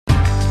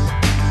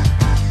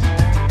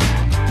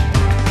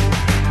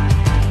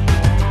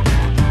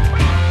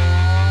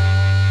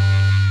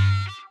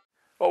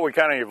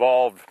we kind of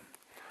evolved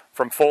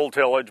from full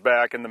tillage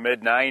back in the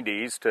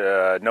mid-90s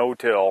to a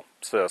no-till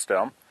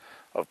system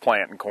of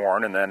planting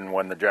corn, and then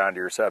when the John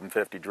Deere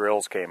 750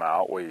 drills came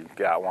out, we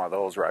got one of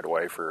those right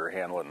away for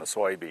handling the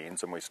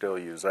soybeans, and we still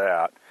use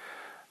that.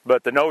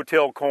 But the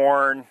no-till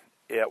corn,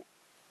 it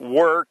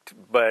worked,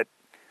 but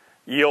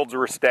yields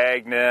were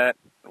stagnant.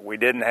 We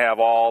didn't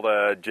have all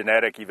the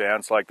genetic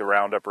events like the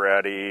Roundup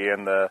Ready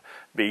and the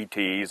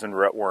BTs and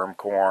rootworm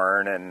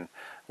corn, and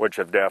which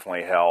have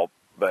definitely helped.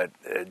 But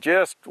it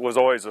just was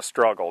always a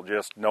struggle,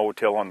 just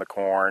no-tilling the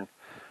corn.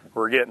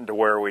 We're getting to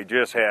where we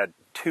just had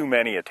too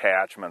many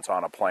attachments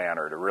on a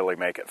planter to really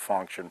make it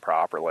function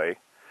properly.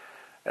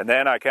 And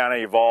then I kind of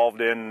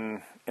evolved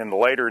in the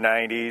later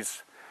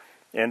 90s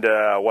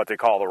into what they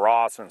call the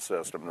Rawson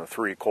system, the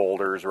 3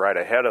 colders right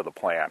ahead of the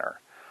planter.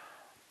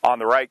 On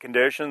the right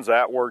conditions,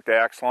 that worked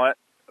excellent,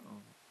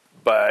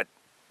 but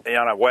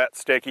on a wet,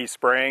 sticky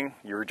spring,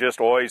 you were just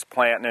always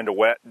planting into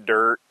wet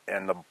dirt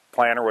and the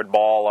planter would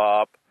ball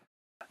up.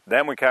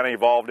 Then we kind of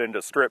evolved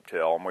into strip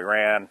till, and we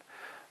ran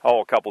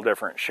a couple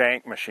different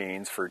shank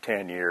machines for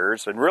 10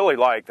 years and really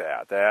liked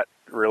that. That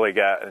really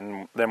got,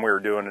 and then we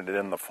were doing it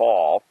in the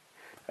fall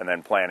and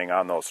then planting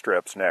on those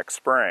strips next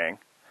spring.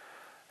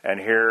 And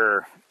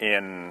here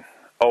in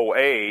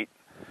 08,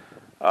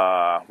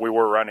 we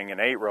were running an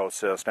 8-row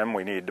system.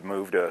 We needed to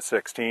move to a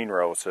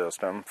 16-row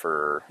system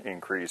for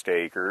increased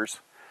acres,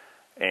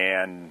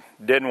 and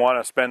didn't want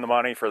to spend the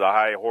money for the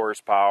high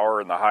horsepower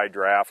and the high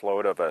draft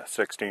load of a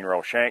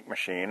 16-row shank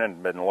machine,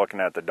 and been looking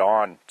at the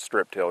Dawn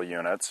strip till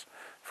units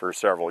for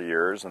several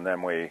years, and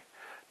then we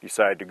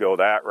decided to go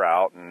that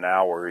route, and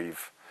now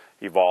we've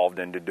evolved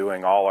into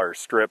doing all our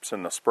strips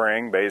in the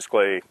spring,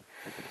 basically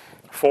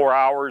 4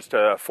 hours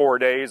to 4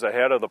 days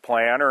ahead of the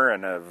planter,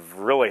 and have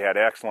really had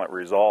excellent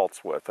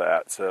results with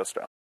that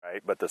system.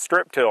 Right? But the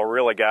strip till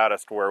really got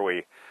us to where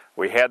we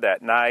had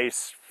that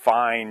nice,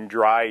 fine,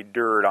 dry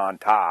dirt on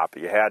top.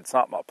 You had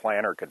something a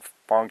planter could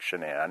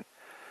function in.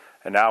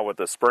 And now with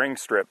the spring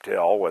strip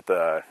till, with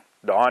the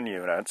Dawn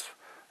units,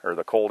 or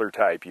the colder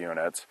type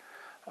units,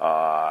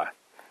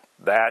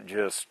 that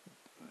just,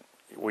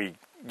 we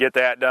get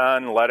that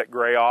done, let it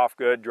gray off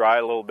good, dry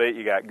a little bit,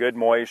 you got good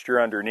moisture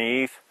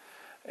underneath,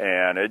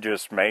 and it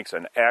just makes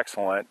an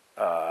excellent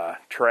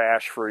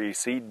trash-free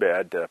seed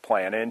bed to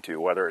plant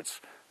into, whether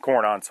it's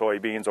corn on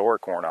soybeans or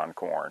corn on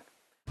corn.